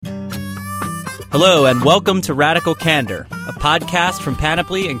Hello, and welcome to Radical Candor, a podcast from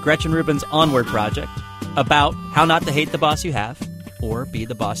Panoply and Gretchen Rubin's Onward project about how not to hate the boss you have or be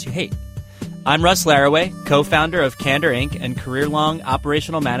the boss you hate. I'm Russ Laraway, co-founder of Candor Inc. and career-long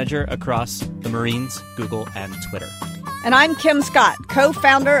operational manager across the Marines, Google, and Twitter. And I'm Kim Scott,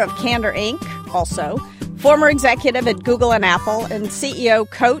 co-founder of Candor Inc., also former executive at Google and Apple, and CEO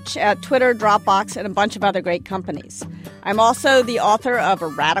coach at Twitter, Dropbox, and a bunch of other great companies. I'm also the author of A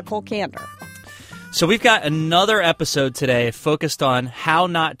Radical Candor. So we've got another episode today focused on how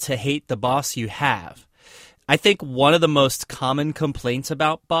not to hate the boss you have. I think one of the most common complaints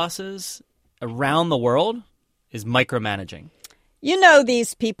about bosses around the world is micromanaging. You know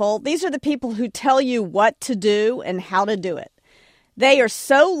these people. These are the people who tell you what to do and how to do it. They are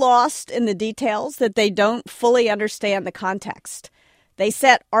so lost in the details that they don't fully understand the context. They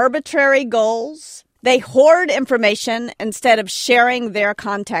set arbitrary goals. They hoard information instead of sharing their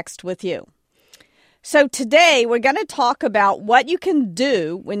context with you. So today we're going to talk about what you can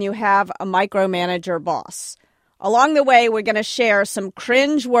do when you have a micromanager boss. Along the way, we're going to share some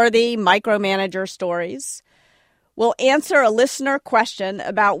cringe-worthy micromanager stories. We'll answer a listener question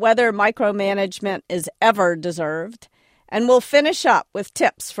about whether micromanagement is ever deserved. And we'll finish up with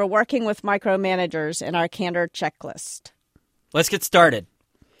tips for working with micromanagers in our Candor checklist. Let's get started.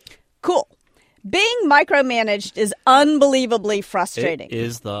 Cool. Being micromanaged is unbelievably frustrating. It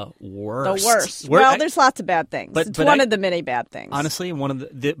is the worst. The worst. Well, there's lots of bad things. It's one of the many bad things. Honestly,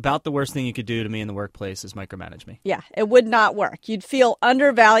 about the worst thing you could do to me in the workplace is micromanage me. Yeah, it would not work. You'd feel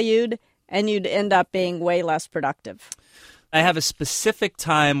undervalued, and you'd end up being way less productive. I have a specific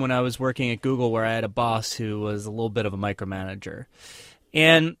time when I was working at Google where I had a boss who was a little bit of a micromanager.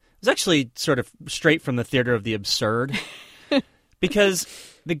 And it was actually sort of straight from the theater of the absurd. Because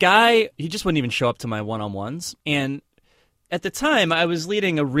the guy, he just wouldn't even show up to my one-on-ones. And at the time, I was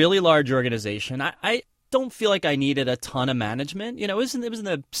leading a really large organization. I don't feel like I needed a ton of management. You know, it was in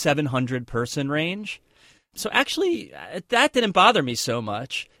the 700-person range. So actually, that didn't bother me so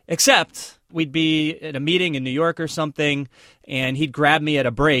much, except we'd be at a meeting in New York or something, and he'd grab me at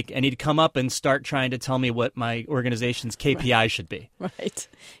a break, and he'd come up and start trying to tell me what my organization's KPI should be. Right.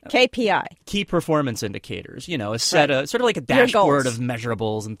 KPI. Key performance indicators, you know, a set of, sort of like a dashboard of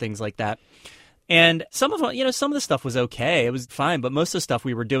measurables and things like that. And some of the stuff was okay. It was fine, but most of the stuff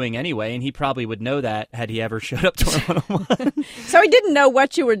we were doing anyway, and he probably would know that had he ever showed up to our one-on-one. So he didn't know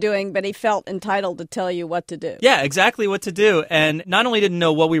what you were doing, but he felt entitled to tell you what to do. Yeah, exactly what to do. And not only didn't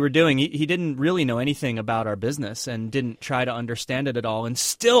know what we were doing, he didn't really know anything about our business and didn't try to understand it at all, and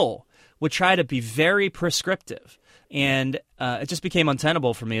still would try to be very prescriptive. And it just became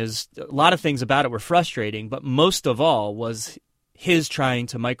untenable for me. A lot of things about it were frustrating, but most of all was his trying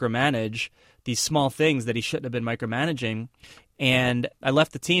to micromanage these small things that he shouldn't have been micromanaging. And I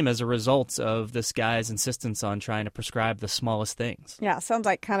left the team as a result of this guy's insistence on trying to prescribe the smallest things. Yeah, sounds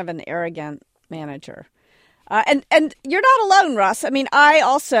like kind of an arrogant manager. And you're not alone, Russ. I mean, I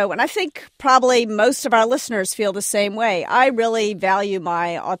also, and I think probably most of our listeners feel the same way, I really value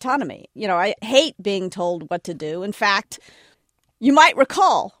my autonomy. You know, I hate being told what to do. In fact, you might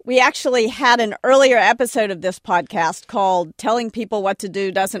recall, we actually had an earlier episode of this podcast called Telling People What to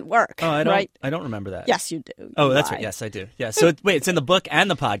Do Doesn't Work. Oh, I right? don't remember that. Yes, you do. Oh, that's right. Yes, I do. Yeah. So, it's in the book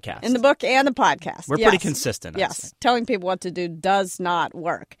and the podcast. In the book and the podcast. We're pretty consistent. Yes. Telling people what to do does not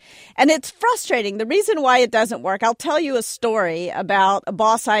work. And it's frustrating. The reason why it doesn't work, I'll tell you a story about a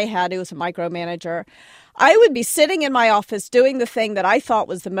boss I had who was a micromanager. I would be sitting in my office doing the thing that I thought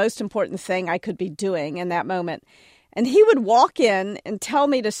was the most important thing I could be doing in that moment. And he would walk in and tell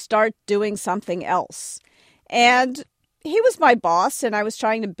me to start doing something else. And he was my boss, and I was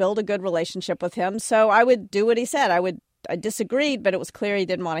trying to build a good relationship with him. So I would do what he said. I disagreed, but it was clear he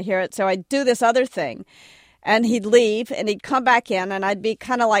didn't want to hear it. So I'd do this other thing. And he'd leave, and he'd come back in, and I'd be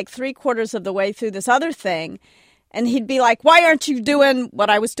kind of like 3/4 of the way through this other thing. And he'd be like, why aren't you doing what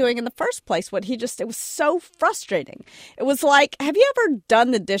I was doing in the first place? It was so frustrating. It was like, have you ever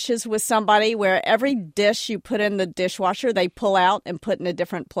done the dishes with somebody where every dish you put in the dishwasher, they pull out and put in a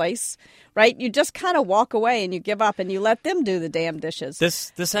different place, right? You just kind of walk away and you give up and you let them do the damn dishes.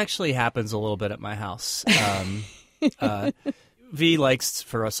 This actually happens a little bit at my house. V likes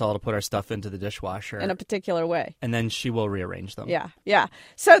for us all to put our stuff into the dishwasher. In a particular way. And then she will rearrange them. Yeah.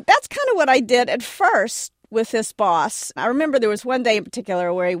 So that's kind of what I did at first with this boss. I remember there was one day in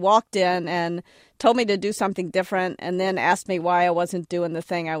particular where he walked in and told me to do something different and then asked me why I wasn't doing the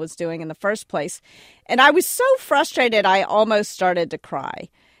thing I was doing in the first place. And I was so frustrated I almost started to cry.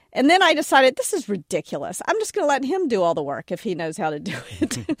 And then I decided, this is ridiculous. I'm just going to let him do all the work if he knows how to do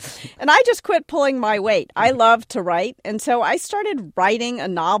it. And I just quit pulling my weight. I love to write. And so I started writing a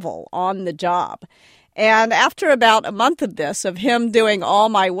novel on the job. And after about a month of this, of him doing all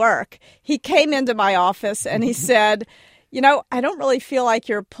my work, he came into my office and he said, I don't really feel like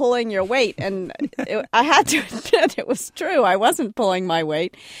you're pulling your weight. And I had to admit it was true. I wasn't pulling my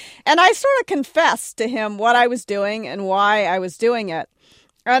weight. And I sort of confessed to him what I was doing and why I was doing it.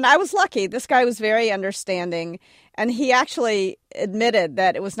 And I was lucky. This guy was very understanding. And he actually admitted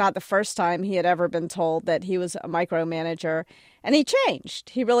that it was not the first time he had ever been told that he was a micromanager. And he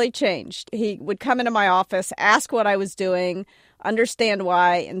changed. He really changed. He would come into my office, ask what I was doing, understand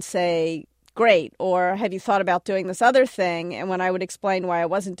why, and say, great, or have you thought about doing this other thing? And when I would explain why I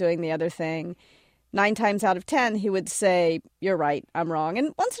wasn't doing the other thing, 9 times out of 10, he would say, you're right, I'm wrong.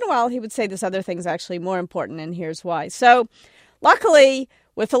 And once in a while, he would say this other thing's actually more important, and here's why. So luckily,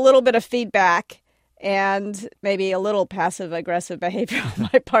 with a little bit of feedback and maybe a little passive-aggressive behavior on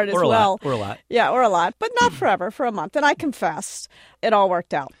my part as well. Or a lot. Yeah, or a lot, but not forever, for a month. And I confessed. It all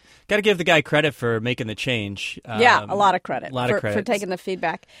worked out. Got to give the guy credit for making the change. Yeah, a lot of credit. For taking the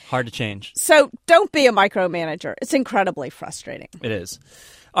feedback. Hard to change. So don't be a micromanager. It's incredibly frustrating. It is.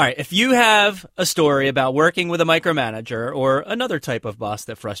 All right, if you have a story about working with a micromanager or another type of boss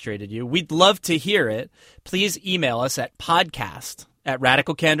that frustrated you, we'd love to hear it. Please email us at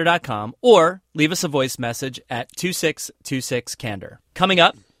podcast@radicalcandor.com or leave us a voice message at 2626-CANDOR. Coming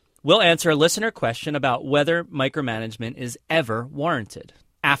up, we'll answer a listener question about whether micromanagement is ever warranted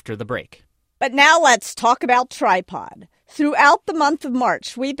after the break. But now let's talk about Tripod. Throughout the month of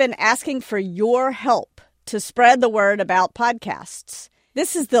March, we've been asking for your help to spread the word about podcasts.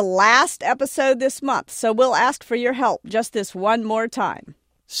 This is the last episode this month, so we'll ask for your help just this one more time.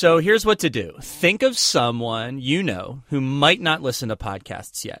 So here's what to do. Think of someone you know who might not listen to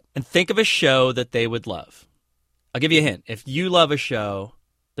podcasts yet, and think of a show that they would love. I'll give you a hint. If you love a show,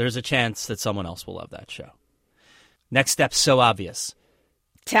 there's a chance that someone else will love that show. Next step's so obvious.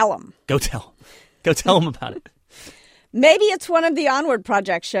 Tell them. Go tell them. Go tell them about it. Maybe it's one of the Onward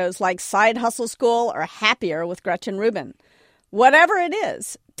Project shows like Side Hustle School or Happier with Gretchen Rubin. Whatever it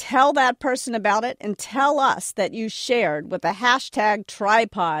is, tell that person about it and tell us that you shared with the hashtag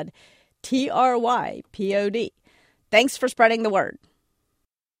Tripod, TRYPOD. Thanks for spreading the word.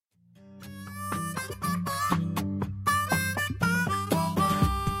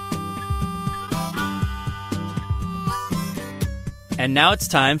 And now it's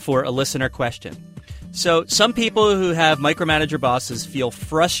time for a listener question. So some people who have micromanager bosses feel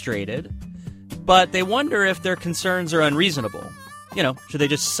frustrated, but they wonder if their concerns are unreasonable. Should they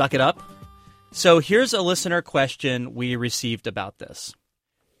just suck it up? So here's a listener question we received about this.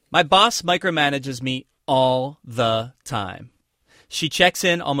 My boss micromanages me all the time. She checks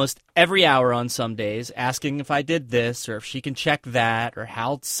in almost every hour on some days, asking if I did this or if she can check that or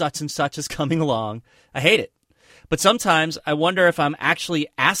how such and such is coming along. I hate it. But sometimes I wonder if I'm actually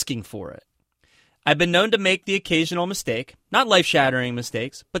asking for it. I've been known to make the occasional mistake, not life-shattering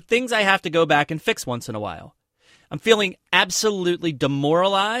mistakes, but things I have to go back and fix once in a while. I'm feeling absolutely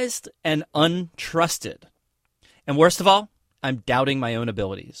demoralized and untrusted. And worst of all, I'm doubting my own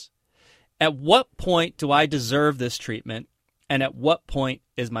abilities. At what point do I deserve this treatment? And at what point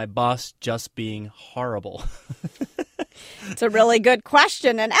is my boss just being horrible? It's a really good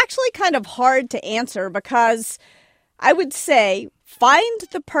question and actually kind of hard to answer because I would say find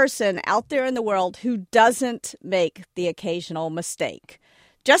the person out there in the world who doesn't make the occasional mistake.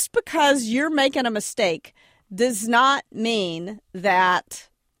 Just because you're making a mistake does not mean that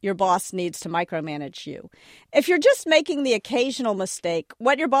your boss needs to micromanage you. If you're just making the occasional mistake,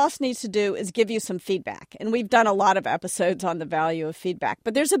 what your boss needs to do is give you some feedback. And we've done a lot of episodes on the value of feedback.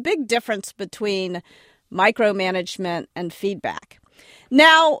 But there's a big difference between micromanagement and feedback.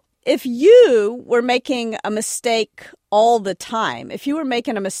 Now, if you were making a mistake all the time, if you were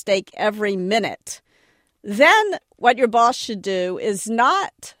making a mistake every minute, then what your boss should do is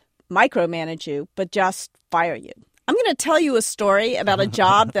not micromanage you, but just fire you. I'm going to tell you a story about a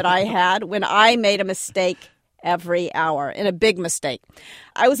job that I had when I made a mistake every hour, and a big mistake.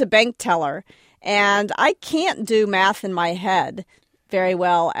 I was a bank teller, and I can't do math in my head very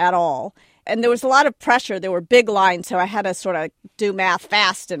well at all. And there was a lot of pressure. There were big lines, so I had to sort of do math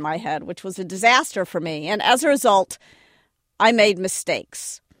fast in my head, which was a disaster for me. And as a result, I made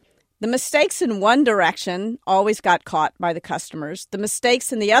mistakes. The mistakes in one direction always got caught by the customers. The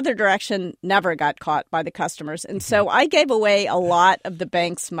mistakes in the other direction never got caught by the customers. And so I gave away a lot of the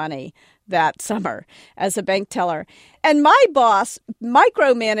bank's money that summer as a bank teller. And my boss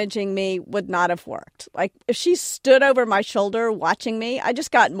micromanaging me would not have worked. Like if she stood over my shoulder watching me, I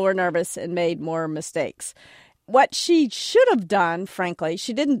just got more nervous and made more mistakes. What she should have done, frankly,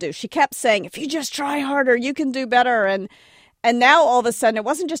 she didn't do. She kept saying, if you just try harder, you can do better. And now all of a sudden, it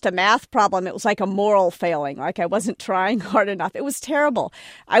wasn't just a math problem. It was like a moral failing, like I wasn't trying hard enough. It was terrible.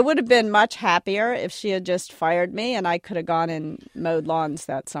 I would have been much happier if she had just fired me and I could have gone and mowed lawns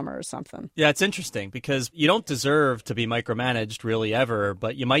that summer or something. Yeah, it's interesting because you don't deserve to be micromanaged really ever,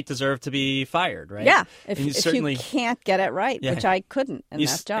 but you might deserve to be fired, right? Yeah, if you can't get it right, which I couldn't in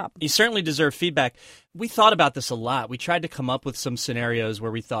that job. You certainly deserve feedback. We thought about this a lot. We tried to come up with some scenarios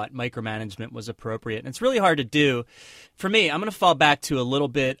where we thought micromanagement was appropriate. And it's really hard to do. For me, I'm going to fall back to a little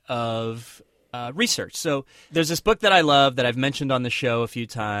bit of research. So there's this book that I love that I've mentioned on the show a few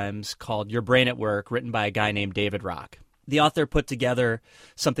times called Your Brain at Work, written by a guy named David Rock. The author put together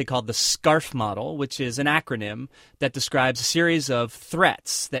something called the SCARF model, which is an acronym that describes a series of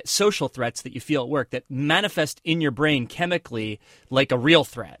threats, social threats that you feel at work that manifest in your brain chemically like a real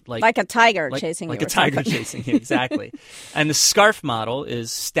threat. Like a tiger chasing you. Like a tiger chasing you, exactly. And the SCARF model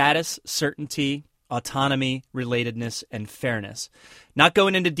is status, certainty, autonomy, relatedness, and fairness. Not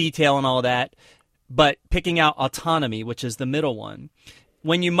going into detail on all of that, but picking out autonomy, which is the middle one.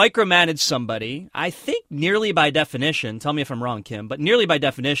 When you micromanage somebody, I think nearly by definition, tell me if I'm wrong, Kim, but nearly by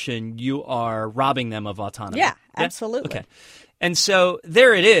definition, you are robbing them of autonomy. Yeah, absolutely. Okay. And so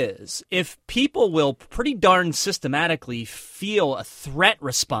there it is. If people will pretty darn systematically feel a threat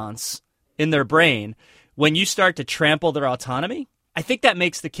response in their brain when you start to trample their autonomy, I think that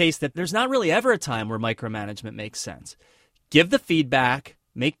makes the case that there's not really ever a time where micromanagement makes sense. Give the feedback,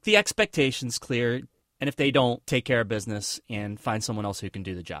 make the expectations clear, and if they don't, take care of business and find someone else who can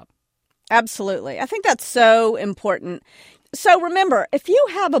do the job. Absolutely. I think that's so important. So remember, if you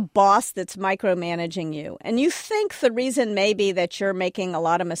have a boss that's micromanaging you and you think the reason may be that you're making a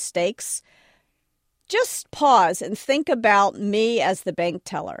lot of mistakes, just pause and think about me as the bank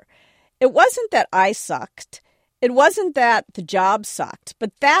teller. It wasn't that I sucked. It wasn't that the job sucked, but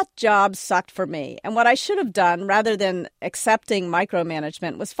that job sucked for me. And what I should have done, rather than accepting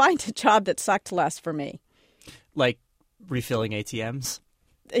micromanagement, was find a job that sucked less for me. Like refilling ATMs?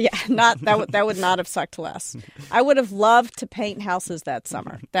 Yeah, that would not have sucked less. I would have loved to paint houses that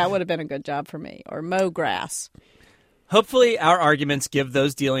summer. That would have been a good job for me. Or mow grass. Hopefully our arguments give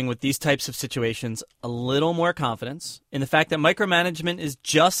those dealing with these types of situations a little more confidence in the fact that micromanagement is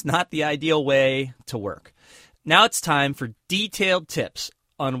just not the ideal way to work. Now it's time for detailed tips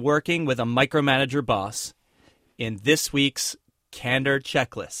on working with a micromanager boss in this week's Candor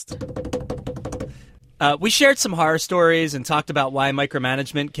Checklist. We shared some horror stories and talked about why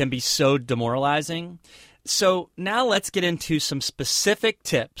micromanagement can be so demoralizing. So now let's get into some specific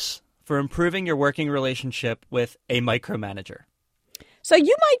tips for improving your working relationship with a micromanager. So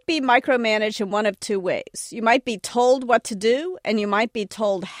you might be micromanaged in one of two ways. You might be told what to do, and you might be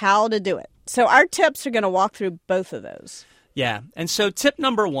told how to do it. So our tips are going to walk through both of those. Yeah. And so tip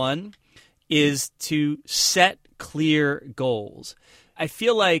number one is to set clear goals. I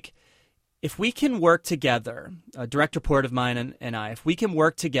feel like if we can work together, a direct report of mine and I, if we can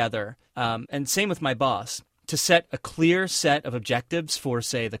work together, and same with my boss, to set a clear set of objectives for,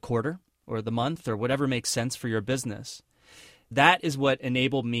 say, the quarter or the month or whatever makes sense for your business, that is what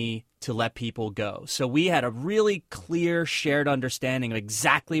enabled me to let people go. So we had a really clear shared understanding of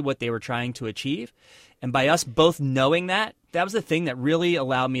exactly what they were trying to achieve. And by us both knowing that, that was the thing that really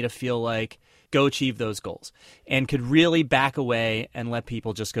allowed me to feel like, go achieve those goals and could really back away and let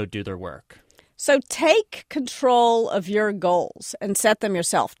people just go do their work. So take control of your goals and set them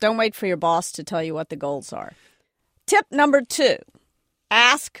yourself. Don't wait for your boss to tell you what the goals are. Tip number 2,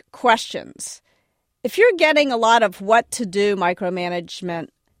 ask questions. If you're getting a lot of what to do micromanagement,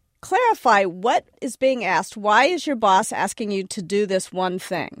 clarify what is being asked. Why is your boss asking you to do this one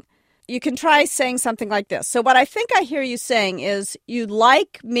thing? You can try saying something like this. So what I think I hear you saying is, you'd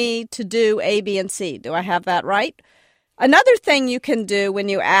like me to do A, B, and C. Do I have that right? Another thing you can do when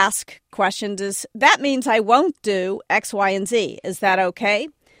you ask questions is, that means I won't do X, Y, and Z. Is that okay?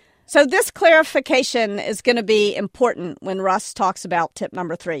 So this clarification is going to be important when Russ talks about tip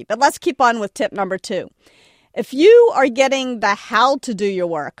number 3. But let's keep on with tip number 2. If you are getting the how to do your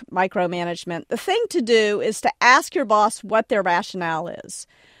work, micromanagement, the thing to do is to ask your boss what their rationale is.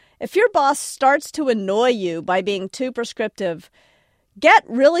 If your boss starts to annoy you by being too prescriptive, get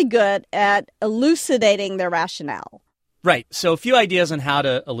really good at elucidating their rationale. Right. So a few ideas on how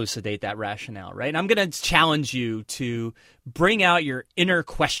to elucidate that rationale, right? And I'm going to challenge you to bring out your inner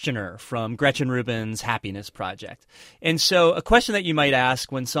questioner from Gretchen Rubin's Happiness Project. And so a question that you might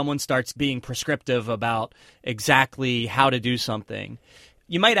ask when someone starts being prescriptive about exactly how to do something,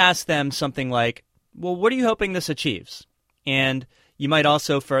 you might ask them something like, well, what are you hoping this achieves? And you might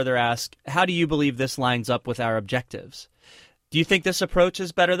also further ask, how do you believe this lines up with our objectives? Do you think this approach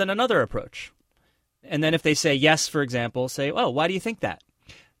is better than another approach? And then if they say yes, for example, say, oh, why do you think that?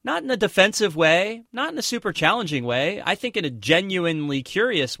 Not in a defensive way, not in a super challenging way. I think in a genuinely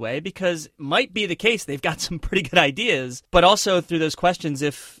curious way, because it might be the case they've got some pretty good ideas. But also through those questions,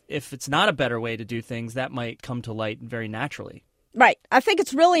 if it's not a better way to do things, that might come to light very naturally. Right. I think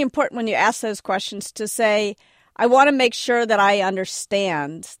it's really important when you ask those questions to say, I want to make sure that I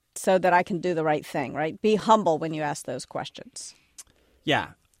understand so that I can do the right thing, right? Be humble when you ask those questions.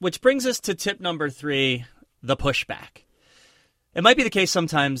 Yeah. Which brings us to tip number 3, the pushback. It might be the case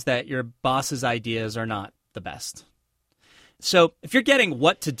sometimes that your boss's ideas are not the best. So if you're getting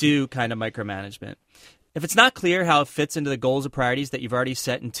what to do kind of micromanagement, if it's not clear how it fits into the goals or priorities that you've already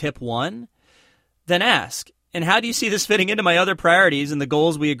set in tip 1, then ask, and how do you see this fitting into my other priorities and the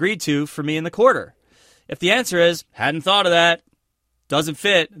goals we agreed to for me in the quarter? If the answer is, hadn't thought of that, doesn't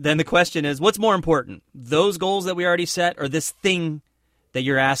fit, then the question is, what's more important? Those goals that we already set or this thing that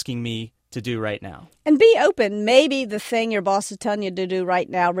you're asking me to do right now? And be open. Maybe the thing your boss is telling you to do right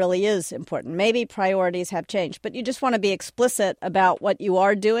now really is important. Maybe priorities have changed, but you just want to be explicit about what you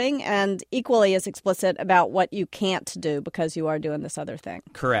are doing and equally as explicit about what you can't do because you are doing this other thing.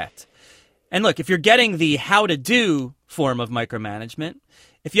 Correct. And look, if you're getting the how to do form of micromanagement,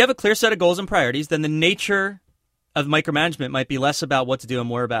 if you have a clear set of goals and priorities, then the nature of micromanagement might be less about what to do and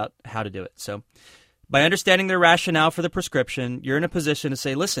more about how to do it. So by understanding the rationale for the prescription, you're in a position to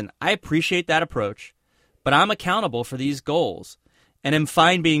say, listen, I appreciate that approach, but I'm accountable for these goals and am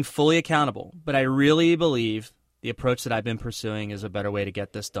fine being fully accountable. But I really believe the approach that I've been pursuing is a better way to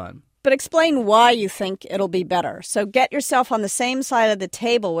get this done. But explain why you think it'll be better. So get yourself on the same side of the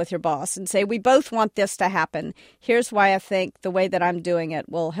table with your boss and say, we both want this to happen. Here's why I think the way that I'm doing it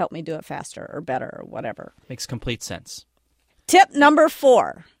will help me do it faster or better or whatever. Makes complete sense. Tip number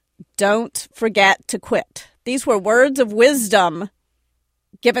 4. Don't forget to quit. These were words of wisdom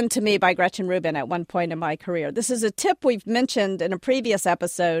given to me by Gretchen Rubin at one point in my career. This is a tip we've mentioned in a previous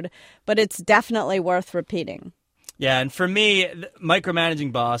episode, but it's definitely worth repeating. Yeah, and for me,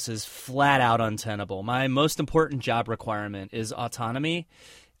 micromanaging boss is flat out untenable. My most important job requirement is autonomy.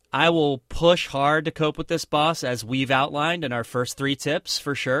 I will push hard to cope with this boss, as we've outlined in our first 3 tips,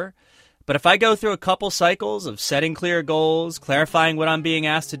 for sure. But if I go through a couple cycles of setting clear goals, clarifying what I'm being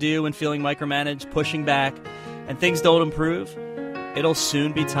asked to do and feeling micromanaged, pushing back, and things don't improve, it'll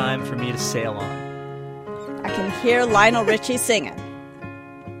soon be time for me to sail on. I can hear Lionel Richie singing.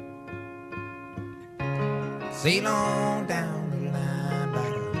 Sail on down the line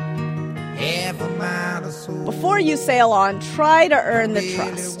about half a mile or so. Before you sail on, try to earn the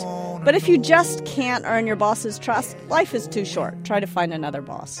trust. But if you just can't earn your boss's trust, life is too short. Try to find another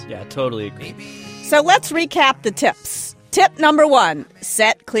boss. Yeah, totally agree. So let's recap the tips. Tip number 1,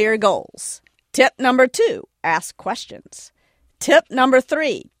 set clear goals. Tip number 2, ask questions. Tip number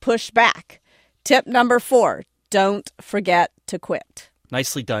 3, push back. Tip number 4, don't forget to quit.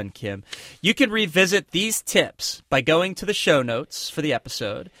 Nicely done, Kim. You can revisit these tips by going to the show notes for the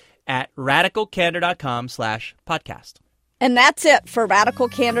episode at radicalcandor.com/podcast. And that's it for Radical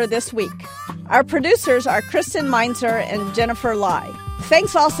Candor this week. Our producers are Kristen Meinzer and Jennifer Lai.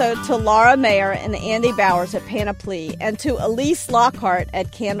 Thanks also to Laura Mayer and Andy Bowers at Panoply and to Elise Lockhart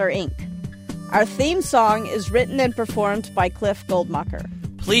at Candor Inc. Our theme song is written and performed by Cliff Goldmacher.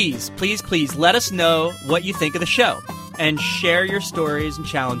 Please, please, please let us know what you think of the show and share your stories and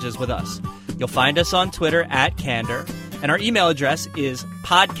challenges with us. You'll find us on Twitter at Candor, and our email address is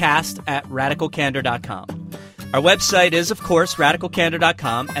podcast@radicalcandor.com. Our website is, of course,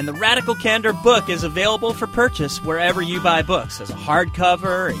 radicalcandor.com, and the Radical Candor book is available for purchase wherever you buy books, as a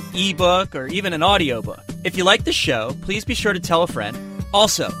hardcover, an ebook, or even an audiobook. If you like the show, please be sure to tell a friend.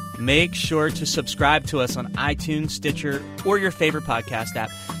 Also, make sure to subscribe to us on iTunes, Stitcher, or your favorite podcast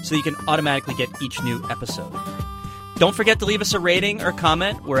app so you can automatically get each new episode. Don't forget to leave us a rating or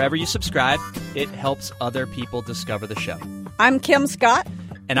comment wherever you subscribe. It helps other people discover the show. I'm Kim Scott.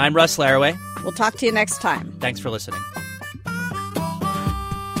 And I'm Russ Laraway. We'll talk to you next time. Thanks for listening.